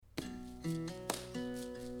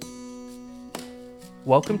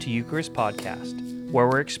Welcome to Eucharist Podcast, where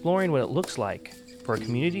we're exploring what it looks like for a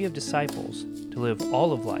community of disciples to live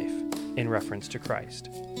all of life in reference to Christ.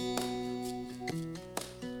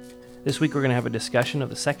 This week we're going to have a discussion of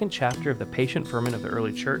the second chapter of The Patient Ferment of the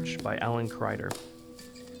Early Church by Alan Kreider.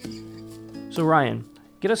 So Ryan,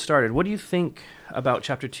 get us started. What do you think about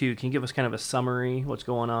chapter 2? Can you give us kind of a summary, what's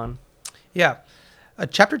going on? Yeah.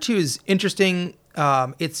 Chapter 2 is interesting.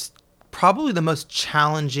 It's probably the most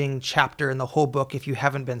challenging chapter in the whole book if you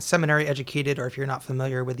haven't been seminary educated or if you're not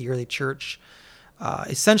familiar with the early church.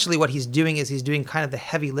 Essentially what he's doing is he's doing kind of the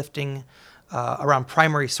heavy lifting around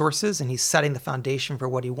primary sources, and he's setting the foundation for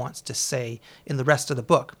what he wants to say in the rest of the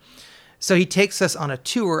book. So he takes us on a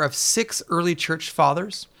tour of 6 early church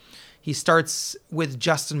fathers. He starts with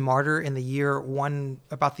Justin Martyr in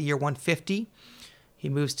about the year 150. He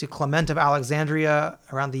moves to Clement of Alexandria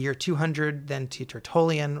around the year 200, then to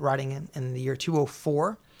Tertullian, writing in the year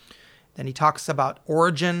 204. Then he talks about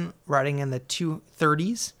Origen, writing in the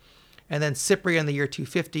 230s, and then Cyprian in the year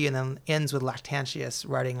 250, and then ends with Lactantius,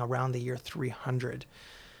 writing around the year 300.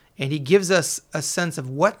 And he gives us a sense of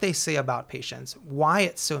what they say about patience, why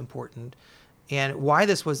it's so important, and why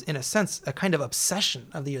this was, in a sense, a kind of obsession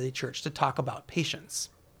of the early church to talk about patience.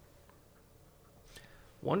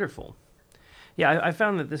 Wonderful. Yeah, I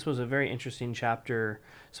found that this was a very interesting chapter,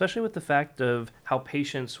 especially with the fact of how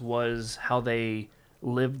patience was how they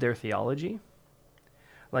lived their theology.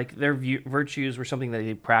 Like their virtues were something that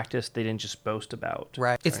they practiced, they didn't just boast about.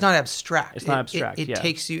 Right. It's not abstract. It's not abstract, It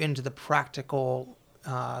takes you into the practical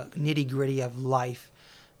nitty-gritty of life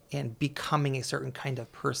and becoming a certain kind of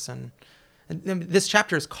person. And this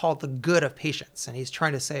chapter is called The Good of Patience, and he's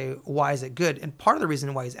trying to say, why is it good? And part of the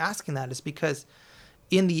reason why he's asking that is because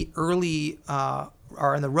in the early,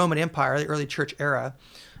 or in the Roman Empire, the early church era,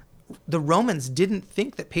 the Romans didn't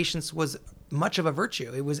think that patience was much of a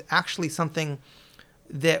virtue. It was actually something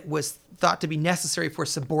that was thought to be necessary for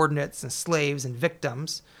subordinates and slaves and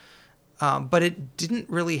victims, but it didn't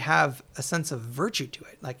really have a sense of virtue to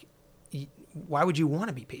it. Like, why would you want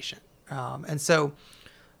to be patient? And so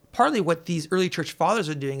partly what these early church fathers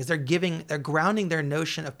are doing is they're grounding their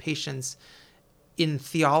notion of patience in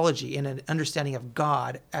theology, in an understanding of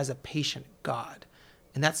God as a patient God.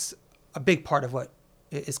 And that's a big part of what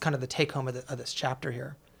is kind of the take home of this chapter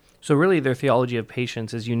here. So really their theology of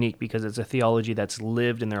patience is unique because it's a theology that's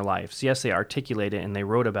lived in their lives. Yes, they articulate it and they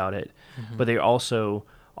wrote about it, but they also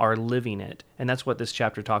are living it. And that's what this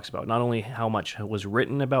chapter talks about. Not only how much was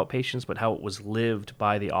written about patience, but how it was lived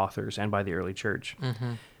by the authors and by the early church.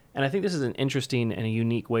 And I think this is an interesting and a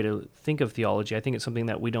unique way to think of theology. I think it's something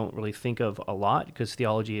that we don't really think of a lot because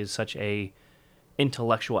theology is such a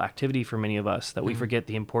intellectual activity for many of us that we forget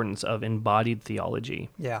the importance of embodied theology.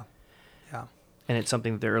 Yeah. And it's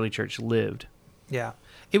something that the early church lived. Yeah.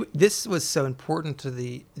 This was so important to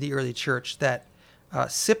the early church that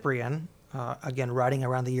Cyprian, again, writing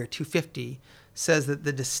around the year 250, says that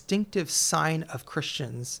the distinctive sign of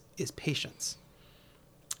Christians is patience.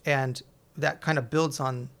 And that kind of builds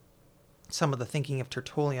on some of the thinking of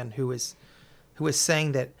Tertullian, who is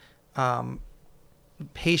saying that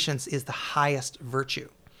patience is the highest virtue,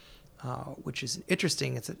 which is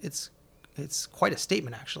interesting. It's quite a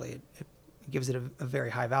statement, actually. It gives it a very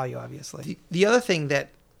high value, obviously. The other thing that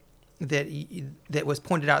was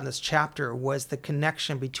pointed out in this chapter was the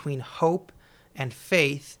connection between hope and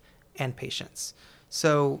faith and patience.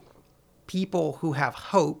 So people who have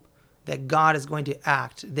hope that God is going to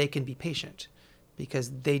act, they can be patient because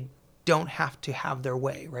they don't have to have their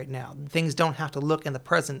way right now. Things don't have to look in the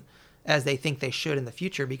present as they think they should in the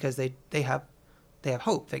future because they have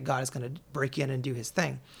hope that God is going to break in and do his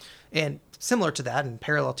thing. And similar to that and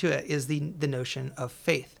parallel to it is the notion of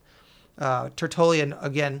faith. Tertullian,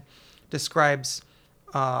 again, describes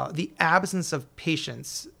the absence of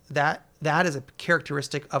patience. That is a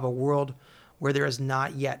characteristic of a world where there is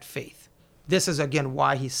not yet faith. This is, again,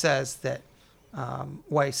 why he says that,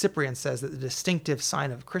 why Cyprian says that the distinctive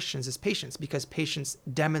sign of Christians is patience, because patience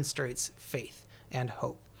demonstrates faith and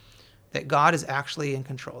hope, that God is actually in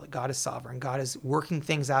control, that God is sovereign, God is working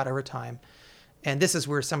things out over time. And this is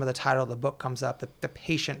where some of the title of the book comes up, the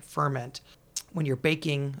patient ferment. When you're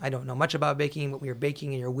baking, I don't know much about baking, but when you're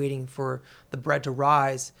baking and you're waiting for the bread to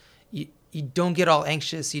rise, you don't get all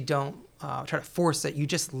anxious, you don't try to force it, you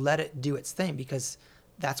just let it do its thing because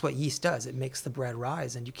that's what yeast does. It makes the bread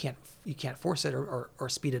rise, and you can't force it or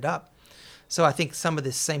speed it up. So I think some of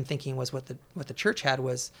this same thinking was what the church had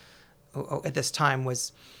was at this time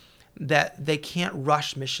was that they can't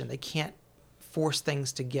rush mission. They can't force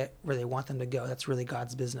things to get where they want them to go. That's really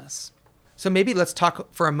God's business. So maybe let's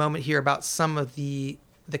talk for a moment here about some of the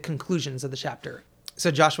the conclusions of the chapter.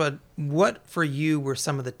 So Joshua, what for you were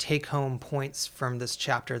some of the take-home points from this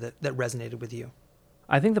chapter that resonated with you?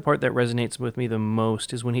 I think the part that resonates with me the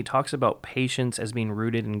most is when he talks about patience as being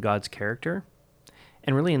rooted in God's character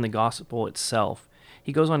and really in the gospel itself.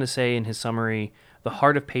 He goes on to say in his summary, the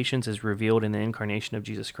heart of patience is revealed in the incarnation of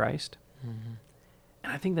Jesus Christ. Mm-hmm.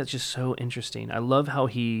 And I think that's just so interesting. I love how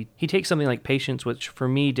he takes something like patience, which for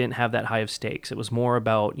me didn't have that high of stakes. It was more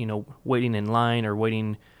about, waiting in line or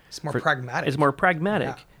waiting. It's more pragmatic. It's more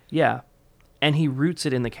pragmatic. Yeah. And he roots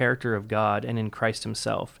it in the character of God and in Christ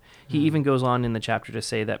himself. He even goes on in the chapter to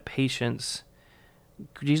say that patience,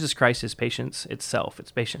 Jesus Christ is patience itself.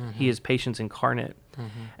 It's patient. Mm-hmm. He is patience incarnate.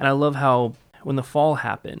 Mm-hmm. And I love how when the fall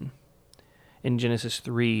happened in Genesis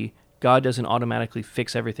 3, God doesn't automatically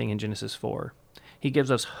fix everything in Genesis 4. He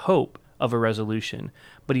gives us hope of a resolution,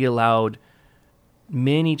 but he allowed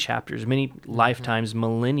many chapters, many lifetimes,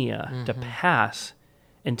 millennia to pass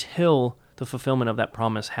until the fulfillment of that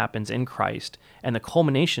promise happens in Christ, and the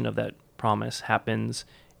culmination of that promise happens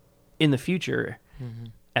in the future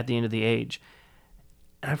at the end of the age.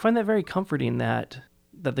 And I find that very comforting that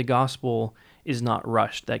the gospel is not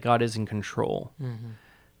rushed, that God is in control,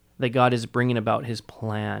 that God is bringing about his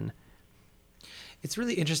plan. It's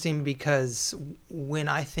really interesting because when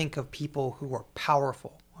I think of people who are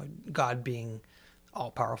powerful, God being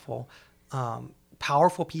all-powerful,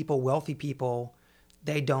 powerful people, wealthy people,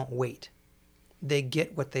 they don't wait. They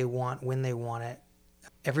get what they want when they want it.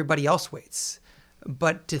 Everybody else waits.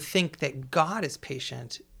 But to think that God is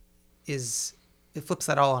patient it flips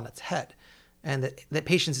that all on its head. And that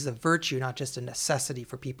patience is a virtue, not just a necessity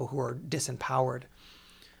for people who are disempowered.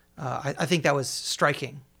 I think that was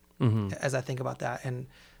striking as I think about that. And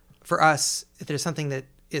for us, if there's something that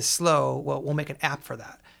is slow, well, we'll make an app for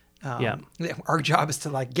that. Our job is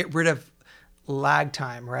to get rid of lag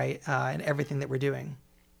time, right? And everything that we're doing.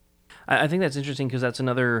 I think that's interesting because that's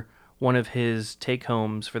another one of his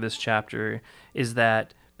take-homes for this chapter is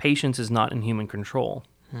that patience is not in human control.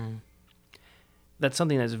 That's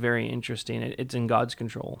something that's very interesting. It's in God's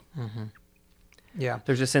control. Yeah.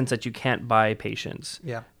 There's a sense that you can't buy patience.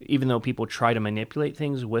 Yeah. Even though people try to manipulate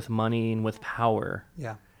things with money and with power.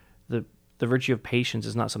 Yeah. The virtue of patience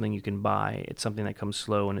is not something you can buy. It's something that comes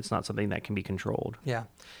slow, and it's not something that can be controlled. Yeah.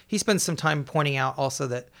 He spends some time pointing out also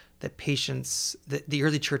that patience, the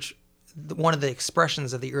early church, one of the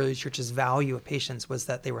expressions of the early church's value of patience was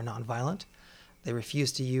that they were nonviolent. They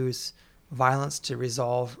refused to use violence to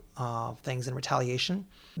resolve things in retaliation.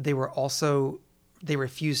 They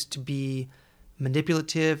refused to be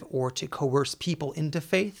manipulative or to coerce people into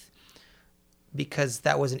faith because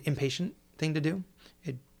that was an impatient thing to do.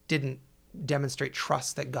 It didn't demonstrate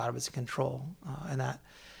trust that God was in control and that.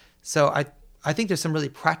 So I think there's some really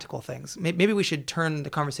practical things. Maybe we should turn the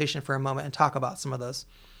conversation for a moment and talk about some of those.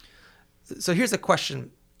 So here's a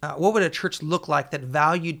question. What would a church look like that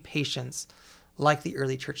valued patience like the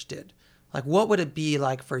early church did? What would it be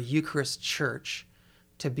like for Eucharist Church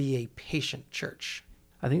to be a patient church?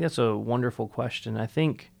 I think that's a wonderful question. I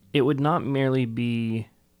think it would not merely be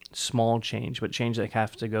small change, but change that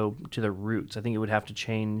has to go to the roots. I think it would have to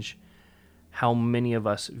change how many of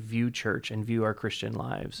us view church and view our Christian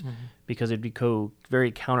lives, because it'd go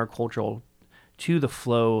very countercultural to the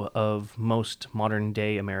flow of most modern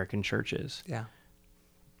day American churches. Yeah.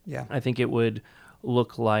 Yeah. I think it would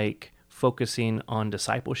look like focusing on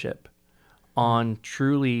discipleship, on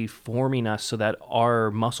truly forming us so that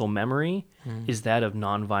our muscle memory is that of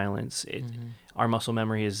nonviolence. Our muscle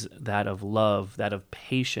memory is that of love, that of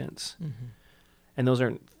patience. And those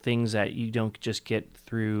aren't things that you don't just get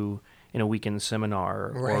through in a weekend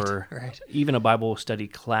seminar or even a Bible study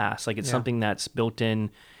class. It's something that's built in.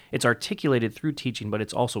 It's articulated through teaching, but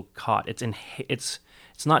it's also caught. It's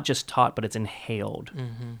not just taught, but it's inhaled.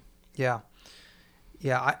 Yeah.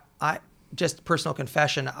 Yeah. I just personal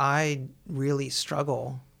confession, I really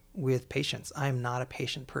struggle with patience. I'm not a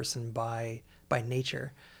patient person by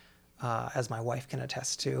nature, as my wife can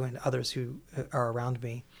attest to, and others who are around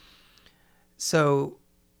me. So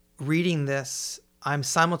reading this, I'm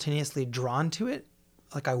simultaneously drawn to it.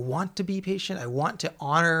 I want to be patient. I want to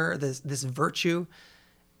honor this virtue.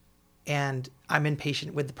 And I'm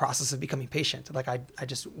impatient with the process of becoming patient. I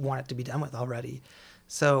just want it to be done with already.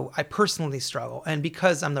 So I personally struggle. And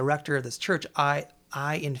because I'm the rector of this church, I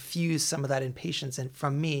infuse some of that impatience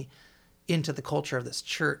from me into the culture of this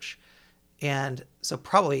church. And so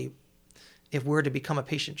probably if we're to become a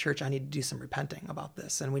patient church, I need to do some repenting about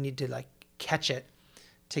this. And we need to catch it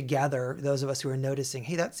together. Those of us who are noticing,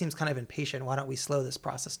 hey, that seems kind of impatient. Why don't we slow this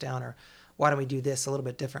process down? Or why don't we do this a little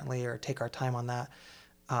bit differently or take our time on that?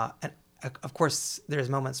 And of course, there's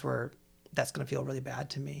moments where that's going to feel really bad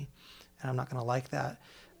to me, and I'm not going to like that.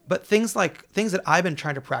 But things that I've been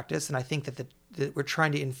trying to practice, and I think that we're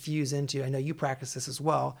trying to infuse into, I know you practice this as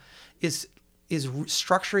well, is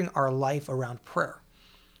structuring our life around prayer.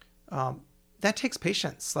 That takes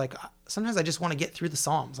patience. Like sometimes I just want to get through the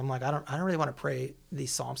Psalms. I'm like, I don't really want to pray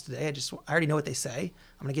these Psalms today. I already know what they say.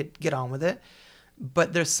 I'm going to get on with it.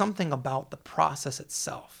 But there's something about the process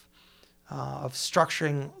itself of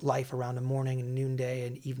structuring life around a morning and noonday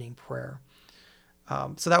and evening prayer.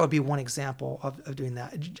 So that would be one example of doing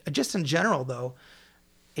that. Just in general, though,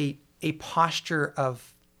 a posture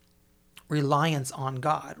of reliance on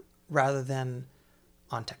God rather than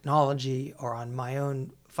on technology or on my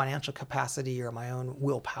own financial capacity or my own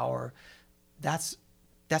willpower. That's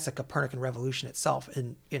a Copernican revolution itself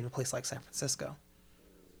in a place like San Francisco.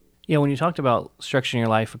 Yeah, when you talked about structuring your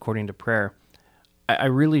life according to prayer, I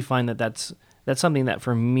really find that's something that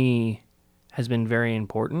for me has been very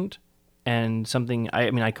important, and something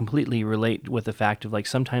I completely relate with the fact of like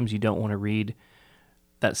sometimes you don't want to read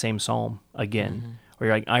that same psalm again, or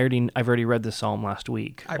you're like I've already read this psalm last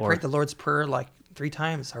week. I prayed the Lord's Prayer like 3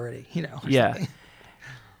 times already, Yeah. Something.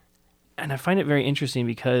 And I find it very interesting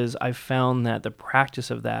because I've found that the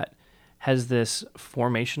practice of that has this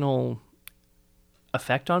formational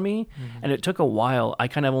effect on me. And it took a while. I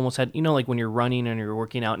kind of almost had, like when you're running and you're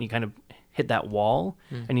working out and you kind of hit that wall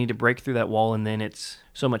and you need to break through that wall, and then it's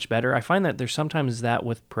so much better. I find that there's sometimes that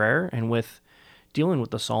with prayer and with dealing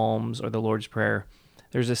with the Psalms or the Lord's Prayer,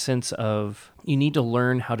 there's a sense of you need to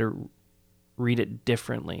learn how to read it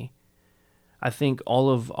differently. I think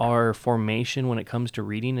all of our formation when it comes to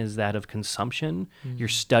reading is that of consumption. You're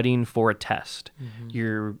studying for a test.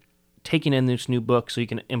 You're taking in this new book so you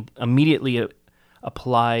can immediately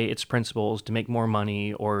apply its principles to make more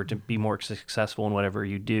money or to be more successful in whatever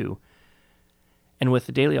you do. And with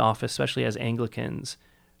the daily office, especially as Anglicans,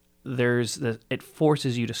 it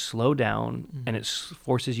forces you to slow down and it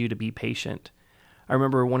forces you to be patient. I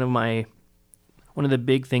remember one of the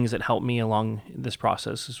big things that helped me along this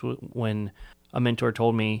process is when a mentor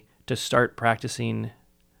told me to start practicing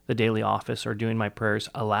the daily office or doing my prayers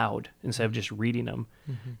aloud instead of just reading them.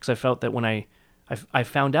 Because I felt that when I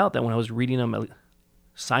found out that when I was reading them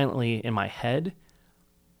silently in my head,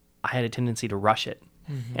 I had a tendency to rush it.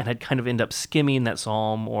 And I'd kind of end up skimming that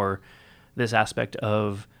psalm or this aspect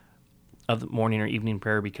of the morning or evening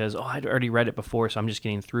prayer because, I'd already read it before, so I'm just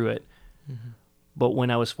getting through it. But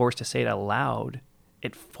when I was forced to say it out loud,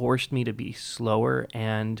 it forced me to be slower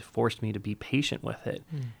and forced me to be patient with it.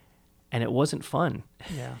 And it wasn't fun.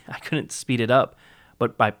 Yeah. I couldn't speed it up.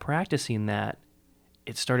 But by practicing that,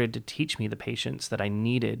 it started to teach me the patience that I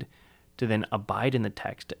needed to then abide in the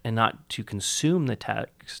text and not to consume the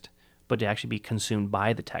text, but to actually be consumed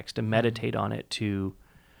by the text, to meditate on it, to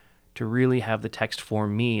really have the text for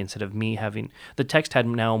me instead of me having... The text had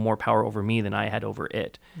now more power over me than I had over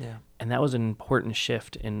it. Yeah. And that was an important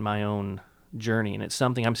shift in my own journey. And it's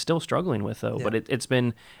something I'm still struggling with, though. Yeah. But it's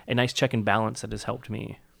been a nice check and balance that has helped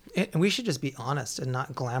me. And we should just be honest and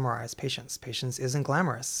not glamorize patience. Patience isn't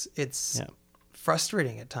glamorous. It's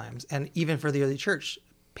frustrating at times. And even for the early church,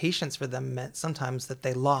 patience for them meant sometimes that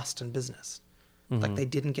they lost in business. Like they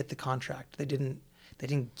didn't get the contract. They didn't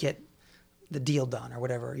get the deal done or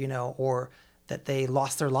whatever, or that they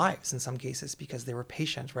lost their lives in some cases because they were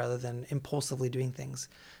patient rather than impulsively doing things.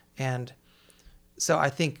 And so I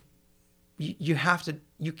think you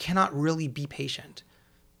cannot really be patient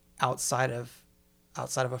outside of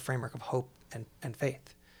a framework of hope and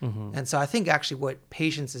faith. And so I think actually what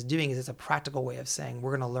patience is doing is it's a practical way of saying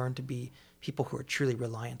we're going to learn to be people who are truly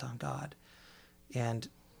reliant on God. And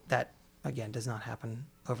that, again, does not happen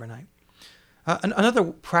overnight. Another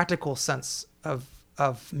practical sense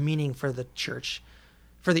of meaning for the church,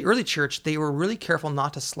 for the early church, they were really careful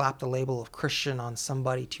not to slap the label of Christian on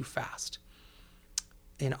somebody too fast.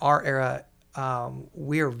 In our era,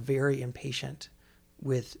 we are very impatient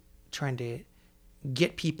with trying to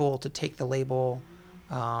get people to take the label,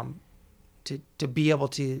 to be able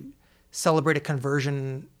to celebrate a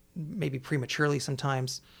conversion, maybe prematurely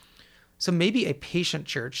sometimes. So maybe a patient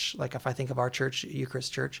church, like if I think of our church,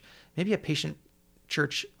 Eucharist Church, maybe a patient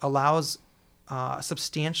church allows a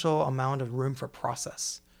substantial amount of room for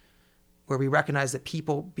process, where we recognize that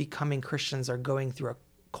people becoming Christians are going through a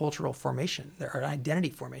cultural formation, an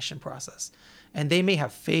identity formation process, and they may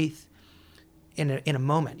have faith in a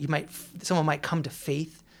moment. Someone might come to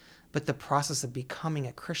faith, but the process of becoming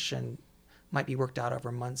a Christian might be worked out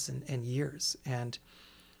over months and years. And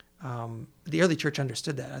the early church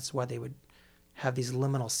understood that. That's why they would have these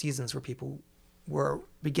liminal seasons where people were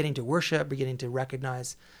beginning to worship, beginning to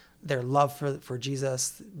recognize their love for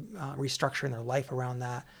Jesus, restructuring their life around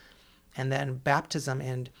that. And then baptism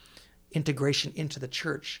and integration into the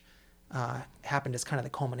church happened as kind of the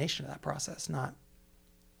culmination of that process, not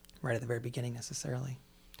right at the very beginning necessarily.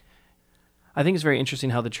 I think it's very interesting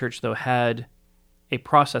how the church, though, had a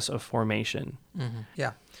process of formation.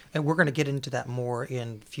 Yeah. And we're going to get into that more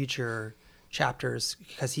in future chapters,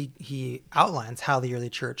 because he outlines how the early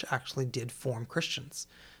church actually did form Christians.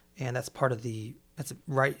 And that's that's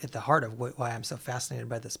right at the heart of why I'm so fascinated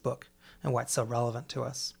by this book and why it's so relevant to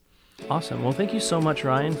us. Awesome. Well, thank you so much,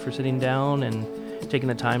 Ryan, for sitting down and taking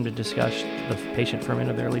the time to discuss the patient ferment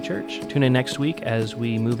of the early church. Tune in next week as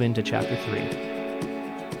we move into chapter 3.